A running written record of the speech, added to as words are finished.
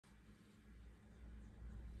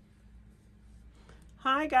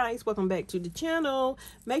Hi guys, welcome back to the channel.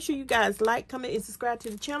 Make sure you guys like, comment, and subscribe to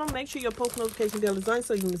the channel. Make sure your post notification bell is on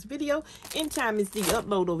so you don't miss a video. Anytime is the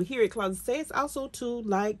upload over here at Closet of Sass. Also to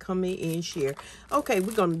like, comment, and share. Okay,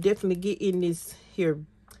 we're gonna definitely get in this here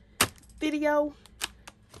video.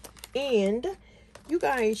 And you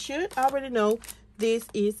guys should already know this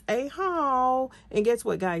is a haul. And guess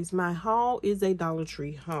what, guys? My haul is a Dollar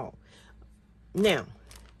Tree haul. Now,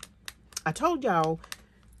 I told y'all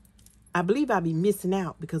I believe I'll be missing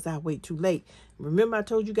out because I wait too late. Remember I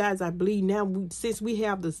told you guys I believe now since we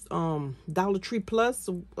have this Dollar Tree Plus,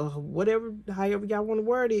 whatever, however y'all want to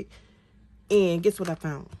word it. And guess what I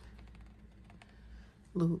found?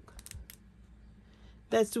 Look.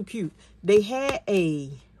 That's too cute. They had a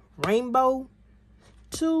rainbow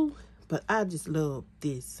too, but I just love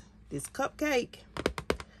this. This cupcake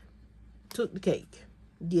took the cake.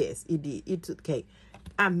 Yes, it did. It took the cake.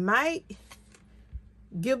 I might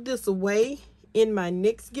give this away in my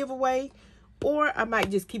next giveaway, or I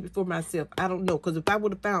might just keep it for myself. I don't know, because if I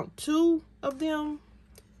would have found two of them,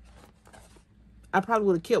 I probably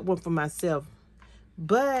would have kept one for myself.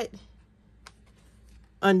 But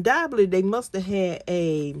undoubtedly they must have had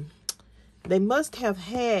a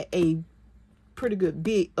pretty good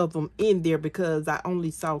bit of them in there, because I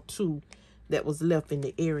only saw two that was left in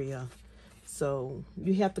the area. So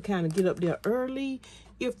you have to kind of get up there early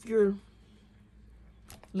if you're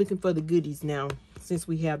looking for the goodies now, since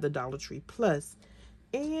we have the Dollar Tree Plus.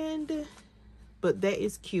 But that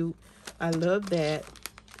is cute. I love that.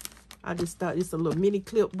 I just thought it's a little mini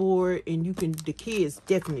clipboard, and the kids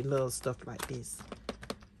definitely love stuff like this.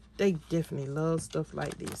 They definitely love stuff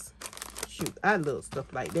like this. Shoot, I love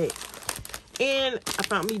stuff like that. And I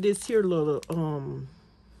found me this here little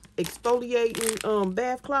exfoliating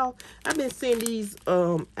bath cloth. I've been seeing these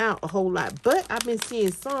out a whole lot, but I've been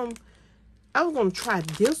seeing some. I was gonna try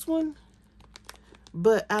this one,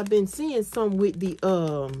 but I've been seeing some with the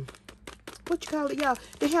what you call it, y'all?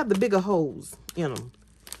 They have the bigger holes in them.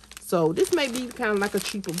 So this may be kind of like a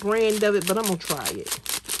cheaper brand of it, but I'm gonna try it.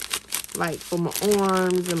 Like for my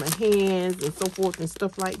arms and my hands and so forth and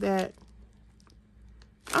stuff like that.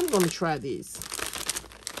 I'm gonna try this.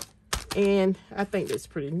 And I think that's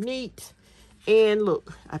pretty neat. And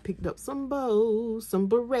look, I picked up some bows, some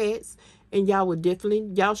barrettes. And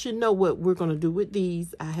y'all should know what we're going to do with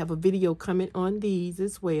these. I have a video coming on these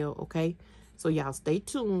as well, okay? So y'all stay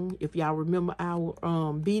tuned. If y'all remember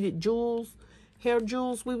our beaded jewels, hair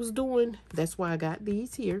jewels we was doing, that's why I got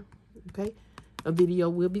these here, okay? A video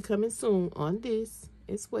will be coming soon on this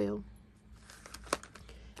as well.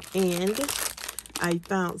 And I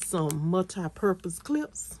found some multi-purpose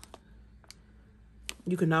clips.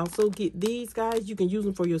 You can also get these, guys. You can use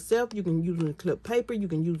them for yourself. You can use them to clip paper. You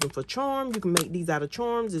can use them for charms. You can make these out of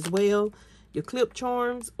charms as well, your clip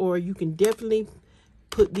charms. Or you can definitely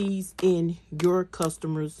put these in your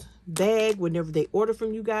customer's bag whenever they order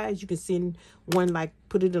from you guys. You can send one, like,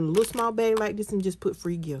 put it in a little small bag like this and just put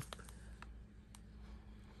free gift.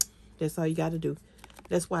 That's all you got to do.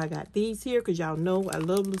 That's why I got these here, because y'all know I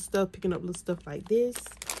love little stuff, picking up little stuff like this.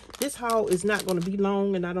 This haul is not going to be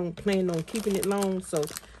long, and I don't plan on keeping it long, so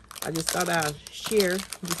I just thought I'd share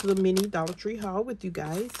this little mini Dollar Tree haul with you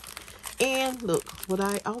guys. And look, what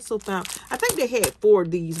I also found, I think they had 4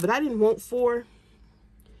 of these, but I didn't want 4.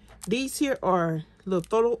 These here are little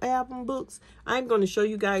photo album books. I'm going to show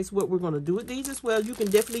you guys what we're going to do with these as well. You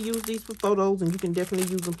can definitely use these for photos, and you can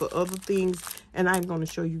definitely use them for other things, and I'm going to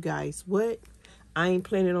show you guys what I ain't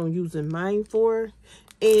planning on using mine for.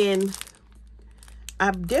 And I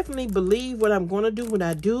definitely believe what I'm going to do when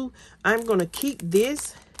I do, I'm going to keep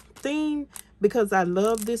this theme because I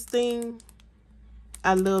love this theme.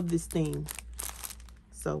 I love this theme.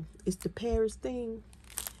 So it's the Paris theme.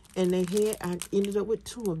 And I ended up with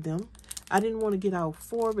 2 of them. I didn't want to get all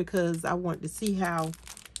 4 because I want to see how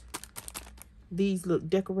these look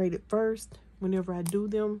decorated first whenever I do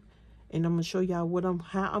them. And I'm going to show y'all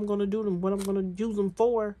how I'm going to do them, what I'm going to use them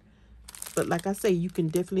for. But like I say, you can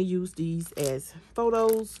definitely use these as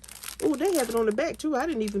photos. Oh, they have it on the back too. I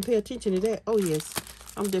didn't even pay attention to that. Oh, yes.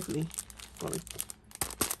 I'm definitely going to.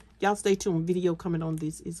 Y'all stay tuned. Video coming on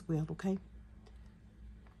this as well, okay?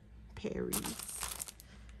 Paris.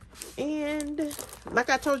 And like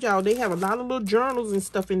I told y'all, they have a lot of little journals and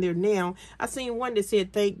stuff in there now. I seen one that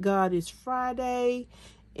said, "Thank God It's Friday."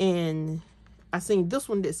 And I seen this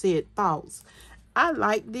one that said, "Thoughts." I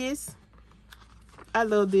like this. I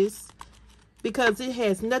love this, because it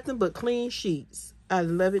has nothing but clean sheets. I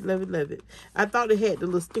love it, love it, love it. I thought it had the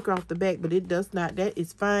little sticker off the back, but it does not. That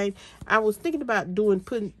is fine. I was thinking about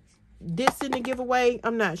putting this in the giveaway.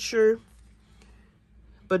 I'm not sure.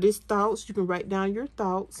 But it's thoughts. You can write down your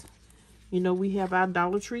thoughts. You know, we have our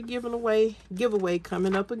Dollar Tree giveaway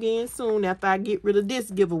coming up again soon. After I get rid of this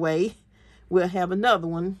giveaway, we'll have another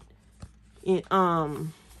one in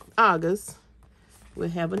August. We'll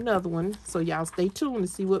have another one. So y'all stay tuned to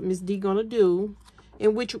see what Miss D gonna do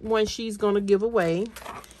and which one she's gonna give away.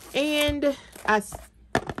 And I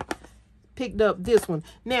picked up this one.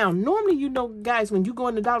 Now, normally, you know, guys, when you go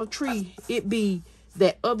in the Dollar Tree, it be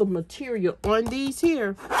that other material on these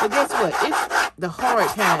here. But guess what? It's the hard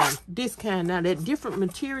kind. This kind. Now, that different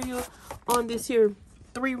material on this here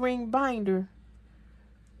 3-ring binder.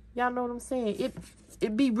 Y'all know what I'm saying?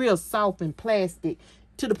 It be real soft and plastic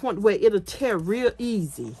to the point where it'll tear real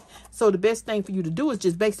easy. So the best thing for you to do is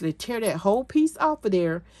just basically tear that whole piece off of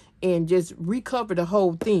there and just recover the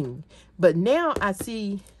whole thing. But now I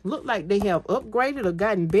see, look like they have upgraded or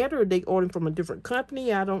gotten better. Or they ordered from a different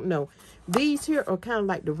company. I don't know. These here are kind of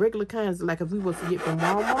like the regular kinds, like if we was to get from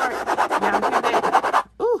Walmart. Y'all hear that?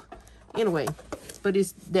 Ooh. Anyway, but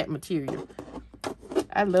it's that material.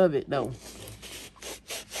 I love it though.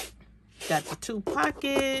 Got the 2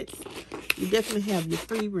 pockets. You definitely have your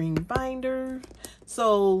 3-ring binder.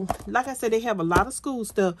 So, like I said, they have a lot of school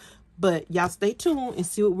stuff. But y'all stay tuned and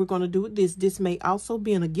see what we're going to do with this. This may also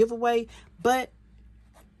be in a giveaway. But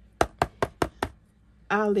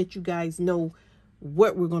I'll let you guys know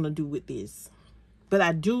what we're going to do with this. But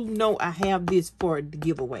I do know I have this for the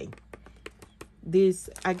giveaway. This,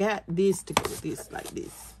 I got this to go with this like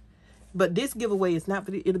this. But this giveaway is not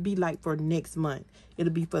for the, it'll be like for next month.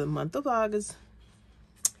 It'll be for the month of August.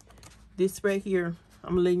 This right here,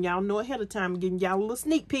 I'm letting y'all know ahead of time, giving y'all a little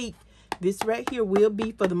sneak peek. This right here will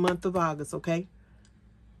be for the month of August, okay?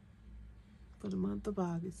 For the month of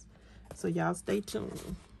August. So y'all stay tuned.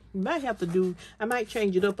 You might have to do, I might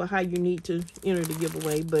change it up or how you need to enter the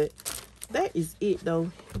giveaway, but that is it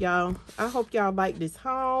though, y'all. I hope y'all like this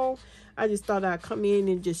haul. I just thought I'd come in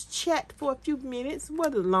and just chat for a few minutes.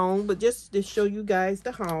 Wasn't long, but just to show you guys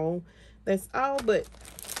the haul. That's all, but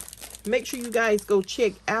make sure you guys go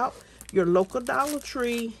check out your local Dollar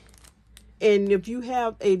Tree. And if you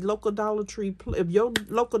have a local Dollar Tree, if your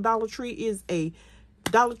local Dollar Tree is a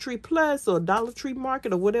Dollar Tree Plus or Dollar Tree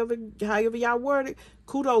Market or whatever, however y'all word it,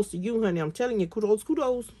 kudos to you, honey. I'm telling you, kudos,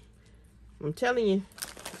 kudos. I'm telling you,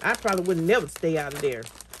 I probably would never stay out of there.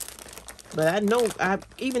 But I know,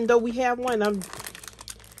 even though we have one,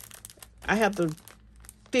 I have to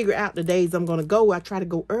figure out the days I'm going to go. I try to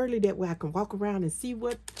go early. That way I can walk around and see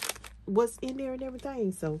what's in there and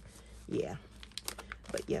everything. So, yeah.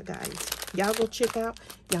 But, yeah, guys. Y'all go check out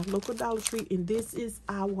y'all local Dollar Tree. And this is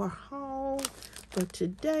our haul for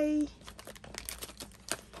today.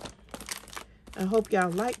 I hope y'all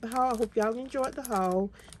liked the haul. I hope y'all enjoyed the haul.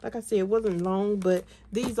 Like I said, it wasn't long, but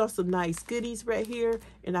these are some nice goodies right here.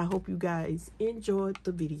 And I hope you guys enjoyed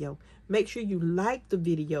the video. Make sure you like the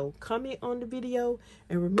video, comment on the video.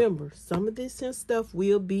 And remember, some of this and stuff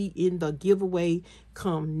will be in the giveaway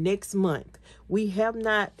come next month. We have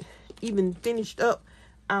not even finished up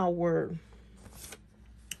our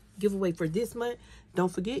giveaway for this month.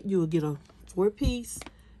 Don't forget, you'll get a 4-piece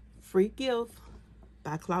free gift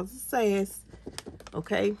by Closet of Sass,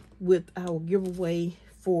 okay, with our giveaway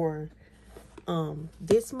for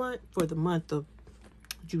this month, for the month of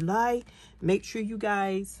July. Make sure you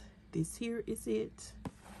guys, this here is it,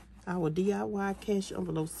 our DIY cash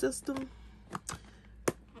envelope system.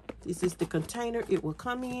 This is the container it will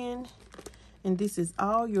come in. And this is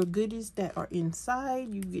all your goodies that are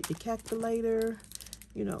inside. You get the calculator,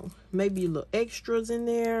 you know, maybe a little extras in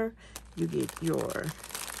there. You get your,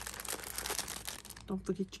 don't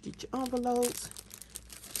forget you get your envelopes.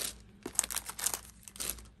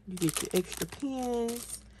 You get your extra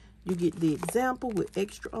pens. You get the example with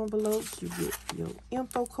extra envelopes. You get your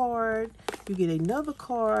info card. You get another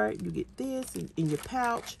card. You get this in your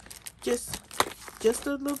pouch. Just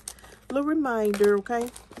a little reminder, okay?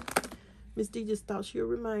 Miss D just thought she'll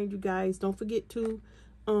remind you guys. Don't forget to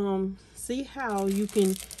see how you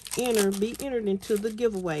can be entered into the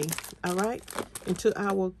giveaway. All right, into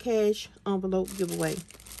our cash envelope giveaway.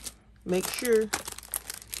 Make sure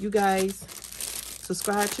you guys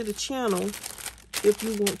subscribe to the channel if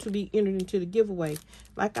you want to be entered into the giveaway.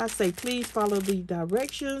 Like I say, please follow the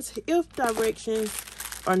directions. If directions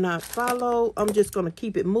are not followed, I'm just going to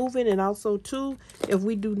keep it moving. And also too, if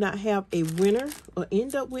we do not have a winner or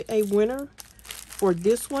end up with a winner for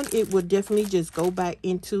this one, it will definitely just go back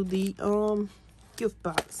into the gift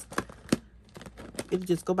box. It'll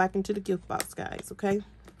just go back into the gift box, guys, okay?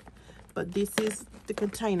 But this is the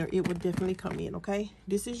container. It will definitely come in, okay?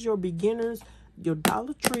 This is your beginners, your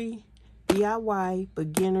Dollar Tree DIY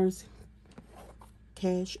beginners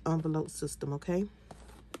cash envelope system, okay?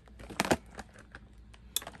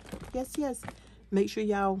 Yes. Make sure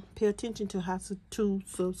y'all pay attention to how to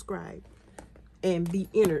subscribe and be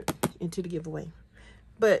entered into the giveaway.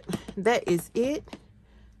 But that is it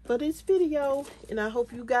for this video, and I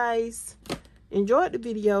hope you guys enjoyed the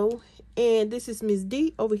video. And this is Miss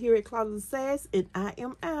D over here at Closet of Sass, and I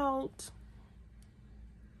am out.